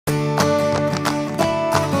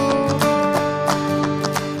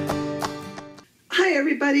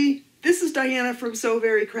Diana from So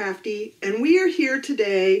Very Crafty, and we are here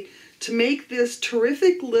today to make this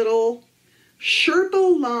terrific little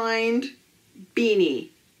Sherpa lined beanie.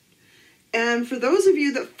 And for those of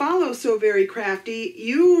you that follow So Very Crafty,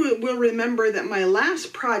 you will remember that my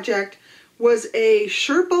last project was a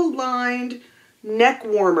Sherpa lined neck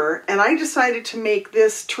warmer, and I decided to make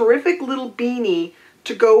this terrific little beanie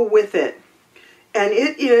to go with it. And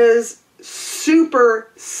it is super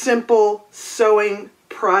simple sewing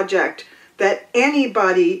project that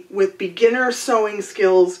anybody with beginner sewing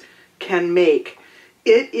skills can make.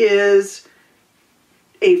 It is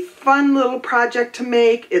a fun little project to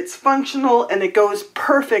make. It's functional and it goes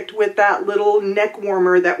perfect with that little neck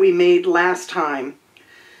warmer that we made last time.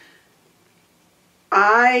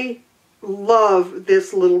 I love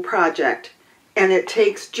this little project, and it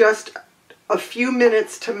takes just a few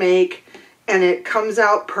minutes to make, and it comes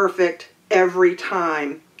out perfect every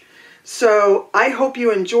time. So I hope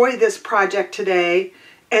you enjoy this project today,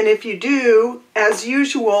 and if you do, as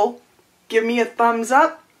usual, give me a thumbs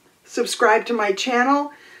up, subscribe to my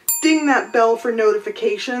channel, ding that bell for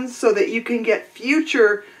notifications so that you can get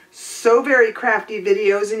future So Very Crafty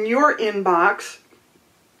videos in your inbox.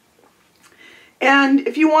 And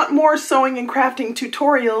if you want more sewing and crafting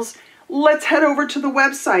tutorials, let's head over to the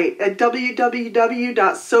website at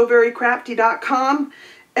www.soverycrafty.com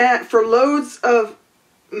for loads of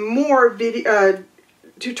more video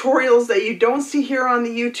tutorials that you don't see here on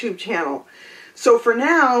the YouTube channel. So for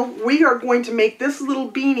now, we are going to make this little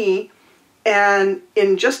beanie, and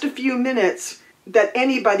in just a few minutes, that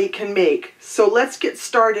anybody can make. So let's get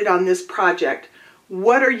started on this project.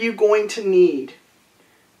 What are you going to need?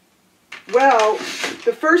 Well,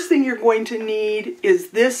 the first thing you're going to need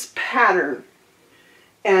is this pattern,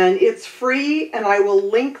 and it's free, and I will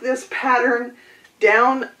link this pattern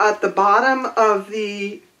down at the bottom of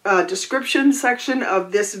the description section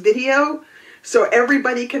of this video so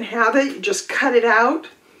everybody can have it. You just cut it out,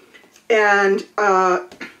 and then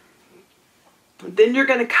you're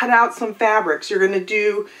going to cut out some fabrics. You're going to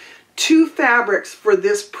do 2 fabrics for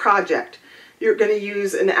this project. You're going to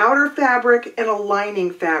use an outer fabric and a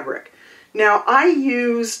lining fabric. Now, I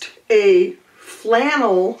used a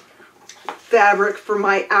flannel fabric for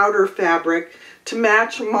my outer fabric to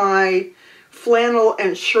match my flannel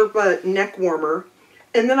and Sherpa neck warmer,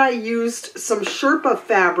 and then I used some Sherpa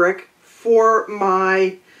fabric for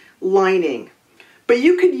my lining. But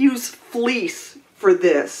you could use fleece for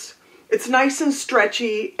this. It's nice and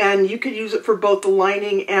stretchy, and you could use it for both the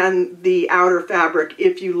lining and the outer fabric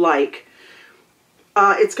if you like.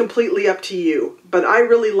 It's completely up to you, but I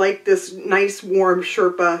really like this nice warm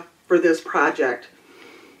Sherpa for this project.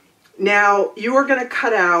 Now, you are going to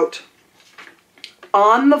cut out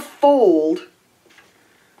on the fold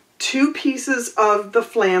 2 pieces of the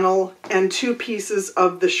flannel and 2 pieces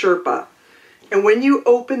of the Sherpa. And when you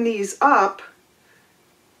open these up,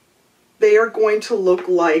 they are going to look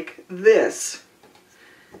like this.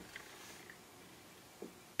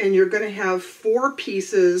 And you're going to have 4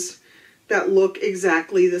 pieces that look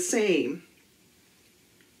exactly the same.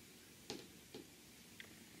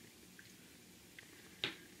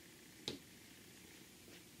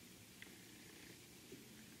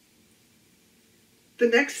 The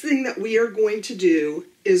next thing that we are going to do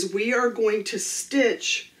is we are going to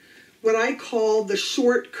stitch what I call the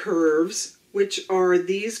short curves, which are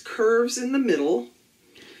these curves in the middle,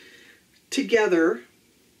 together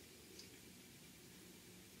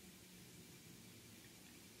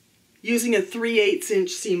using a 3/8 inch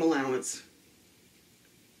seam allowance.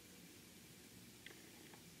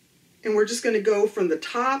 And we're just going to go from the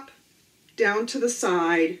top down to the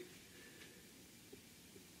side.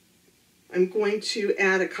 I'm going to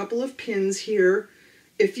add a couple of pins here.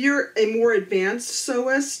 If you're a more advanced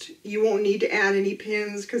sewist, you won't need to add any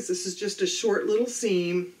pins because this is just a short little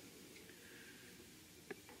seam.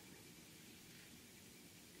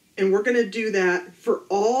 And we're going to do that for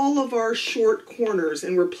all of our short corners,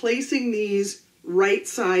 and we're placing these right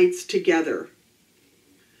sides together.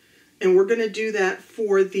 And we're going to do that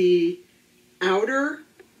for the outer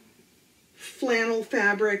flannel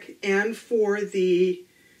fabric and for the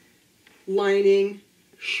lining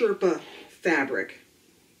Sherpa fabric.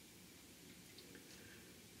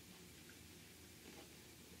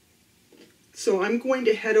 So I'm going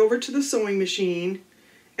to head over to the sewing machine,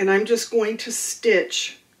 and I'm just going to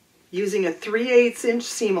stitch using a 3/8 inch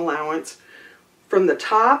seam allowance from the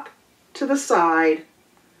top to the side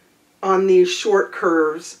on these short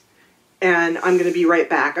curves, and I'm going to be right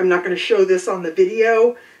back. I'm not going to show this on the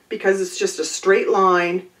video because it's just a straight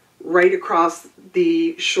line right across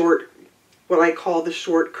the short, what I call the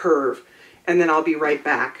short curve, and then I'll be right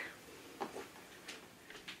back.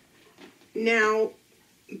 Now,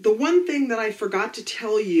 the one thing that I forgot to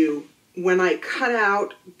tell you when I cut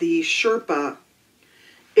out the Sherpa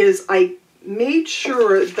is I made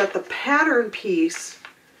sure that the pattern piece,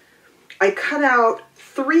 I cut out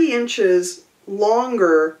 3 inches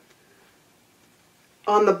longer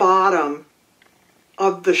on the bottom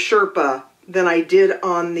of the Sherpa than I did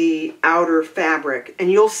on the outer fabric,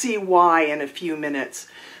 and you'll see why in a few minutes.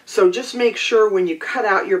 So just make sure when you cut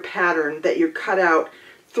out your pattern that you cut out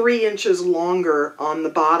 3 inches longer on the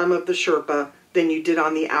bottom of the Sherpa than you did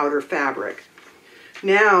on the outer fabric.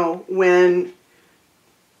 Now, when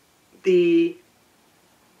the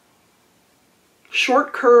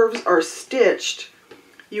short curves are stitched,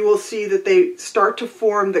 you will see that they start to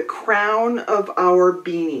form the crown of our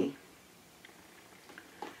beanie.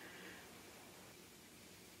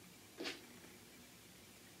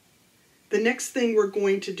 The next thing we're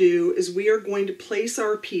going to do is we are going to place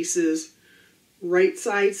our pieces right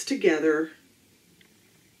sides together,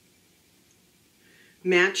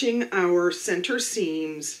 matching our center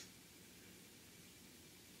seams.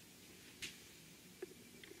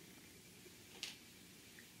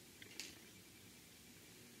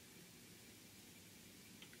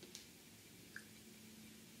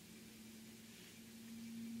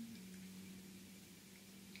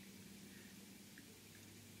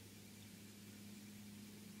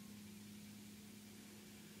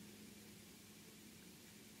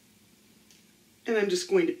 And I'm just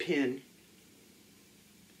going to pin.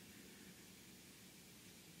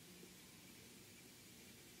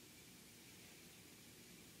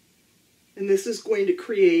 And this is going to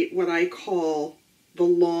create what I call the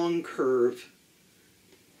long curve.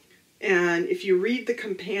 And if you read the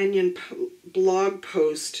companion blog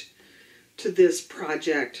post to this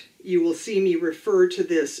project, you will see me refer to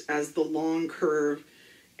this as the long curve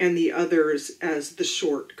and the others as the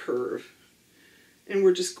short curve. And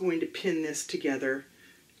we're just going to pin this together.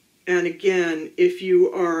 And again, if you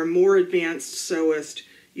are a more advanced sewist,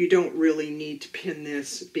 you don't really need to pin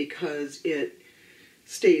this because it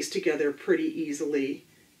stays together pretty easily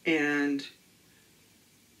and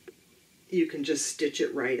you can just stitch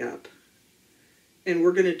it right up. And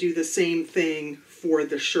we're going to do the same thing for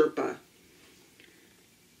the Sherpa.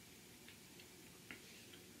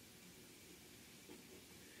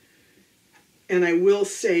 And I will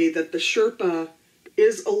say that the Sherpa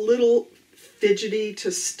is a little fidgety to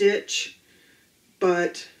stitch,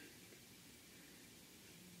 but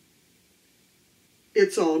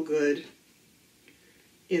it's all good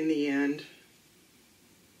in the end.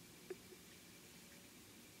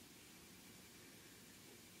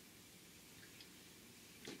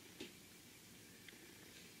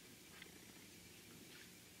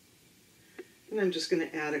 And I'm just going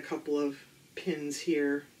to add a couple of pins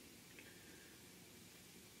here.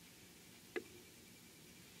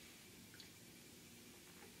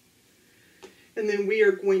 And then we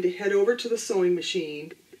are going to head over to the sewing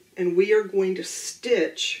machine and we are going to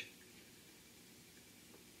stitch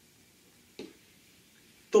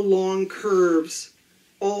the long curves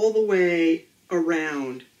all the way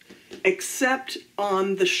around, except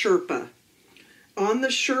on the Sherpa. On the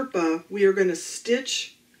Sherpa, we are going to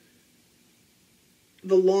stitch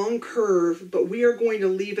the long curve, but we are going to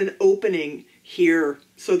leave an opening here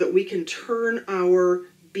so that we can turn our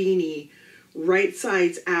beanie right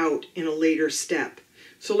sides out in a later step.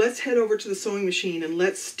 So let's head over to the sewing machine and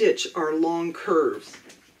let's stitch our long curves.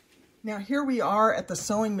 Now here we are at the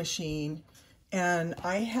sewing machine and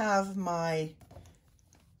I have my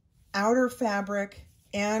outer fabric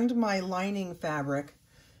and my lining fabric,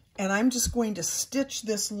 and I'm just going to stitch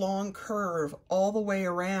this long curve all the way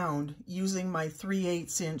around using my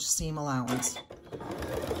 3/8 inch seam allowance.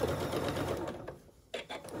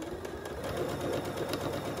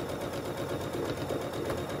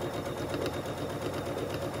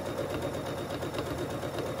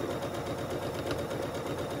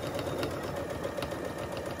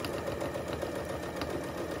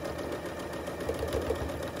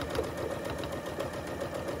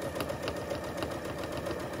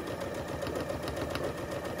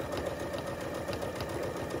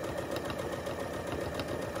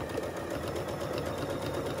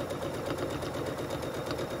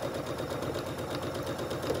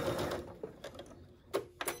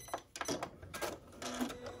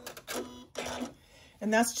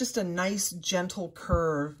 And that's just a nice gentle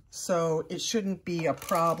curve, so it shouldn't be a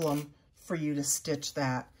problem for you to stitch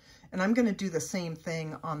that. And I'm going to do the same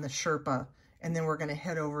thing on the Sherpa, and then we're going to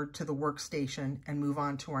head over to the workstation and move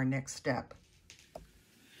on to our next step.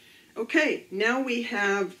 Okay, now we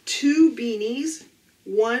have 2 beanies,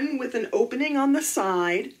 one with an opening on the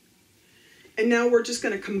side, and now we're just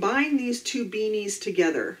going to combine these 2 beanies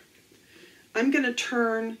together. I'm going to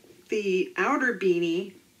turn the outer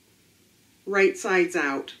beanie right sides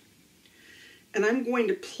out. And I'm going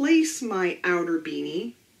to place my outer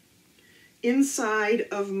beanie inside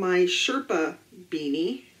of my Sherpa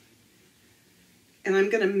beanie. And I'm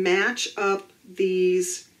going to match up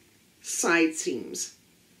these side seams.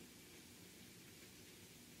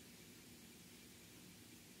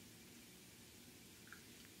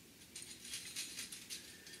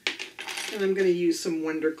 And I'm going to use some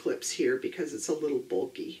Wonder Clips here because it's a little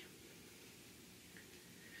bulky.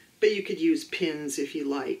 But you could use pins if you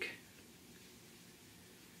like.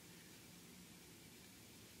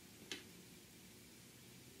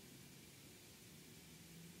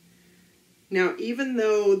 Now, even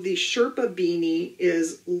though the Sherpa beanie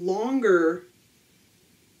is longer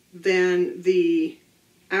than the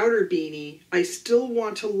outer beanie, I still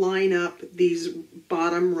want to line up these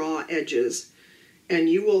bottom raw edges. And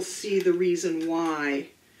you will see the reason why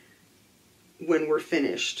when we're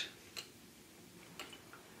finished.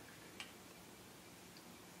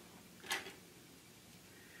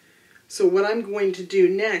 So what I'm going to do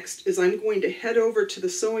next is I'm going to head over to the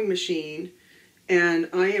sewing machine and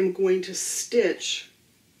I am going to stitch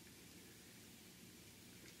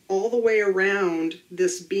all the way around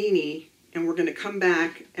this beanie, and we're going to come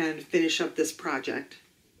back and finish up this project.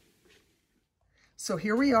 So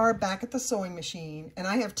here we are back at the sewing machine, and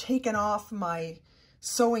I have taken off my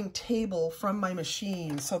sewing table from my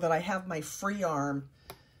machine so that I have my free arm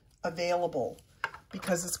available,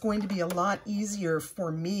 because it's going to be a lot easier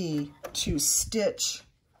for me to stitch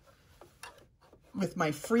with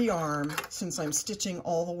my free arm since I'm stitching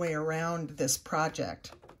all the way around this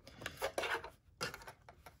project.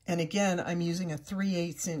 And again, I'm using a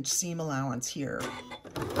 3/8 inch seam allowance here.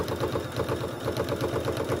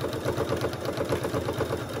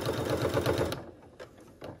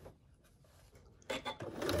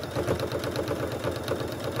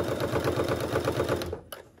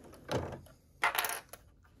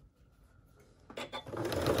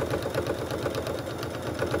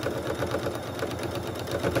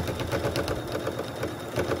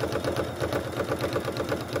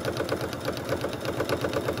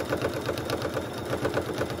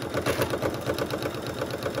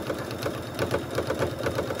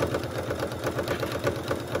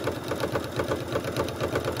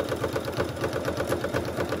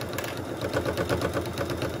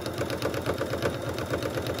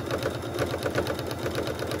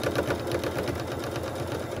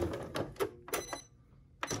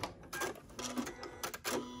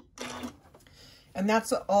 And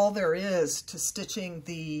that's all there is to stitching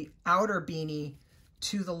the outer beanie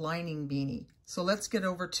to the lining beanie. So let's get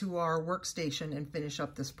over to our workstation and finish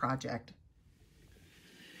up this project.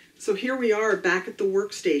 So here we are back at the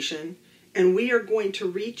workstation, and we are going to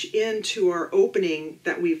reach into our opening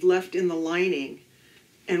that we've left in the lining,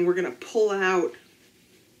 and we're going to pull out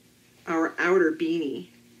our outer beanie.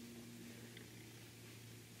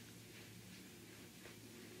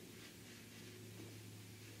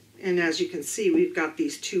 And as you can see, we've got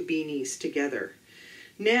these two beanies together.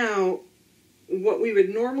 Now, what we would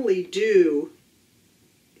normally do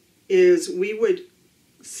is we would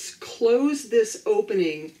close this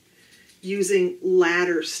opening using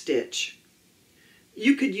ladder stitch.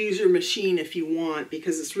 You could use your machine if you want,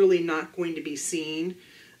 because it's really not going to be seen.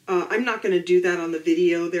 I'm not going to do that on the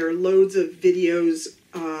video. There are loads of videos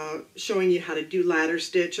showing you how to do ladder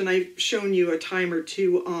stitch, and I've shown you a time or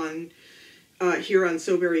two on here on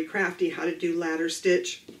So Very Crafty how to do ladder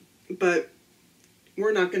stitch, but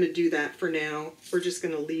we're not going to do that for now. We're just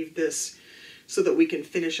going to leave this so that we can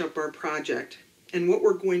finish up our project. And what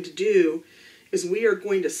we're going to do is we are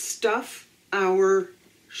going to stuff our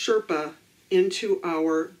Sherpa into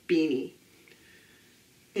our beanie,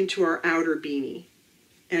 into our outer beanie.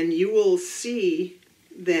 And you will see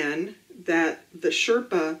then that the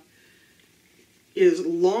Sherpa is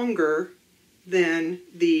longer than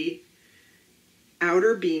the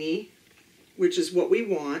outer beanie, which is what we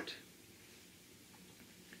want.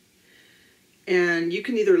 And you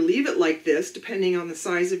can either leave it like this, depending on the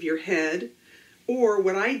size of your head, or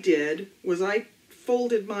what I did was I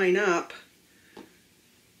folded mine up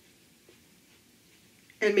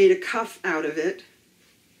and made a cuff out of it.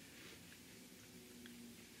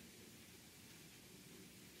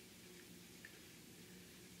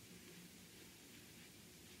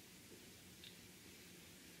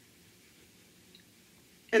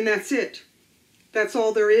 And that's it. That's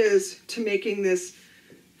all there is to making this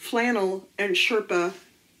flannel and Sherpa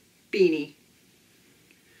beanie.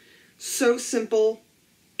 So simple.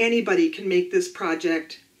 Anybody can make this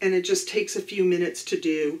project, and it just takes a few minutes to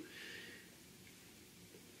do.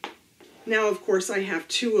 Now, of course, I have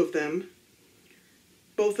two of them,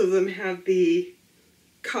 Both of them have the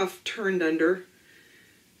cuff turned under.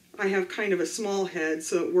 I have kind of a small head,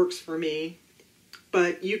 so it works for me.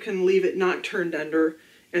 But you can leave it not turned under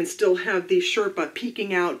and still have the Sherpa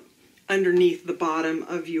peeking out underneath the bottom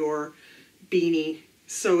of your beanie,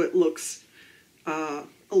 so it looks a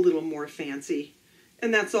little more fancy.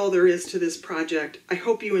 And that's all there is to this project. I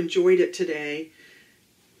hope you enjoyed it today.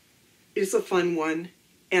 It's a fun one.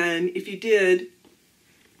 And if you did,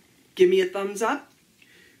 give me a thumbs up,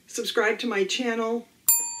 subscribe to my channel,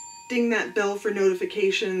 ding that bell for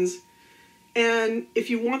notifications, and if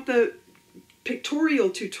you want the pictorial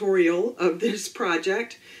tutorial of this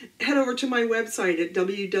project, head over to my website at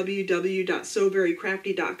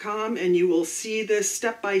www.soverycrafty.com and you will see this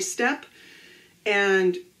step by step,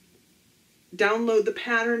 and download the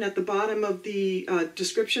pattern at the bottom of the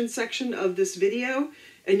description section of this video,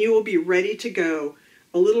 and you will be ready to go.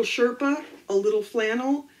 A little Sherpa, a little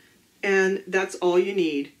flannel, and that's all you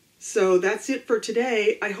need. So that's it for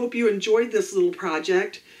today. I hope you enjoyed this little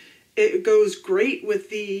project. It goes great with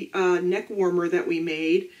the neck warmer that we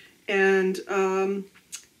made. And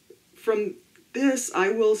from this,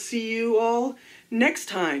 I will see you all next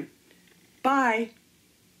time. Bye.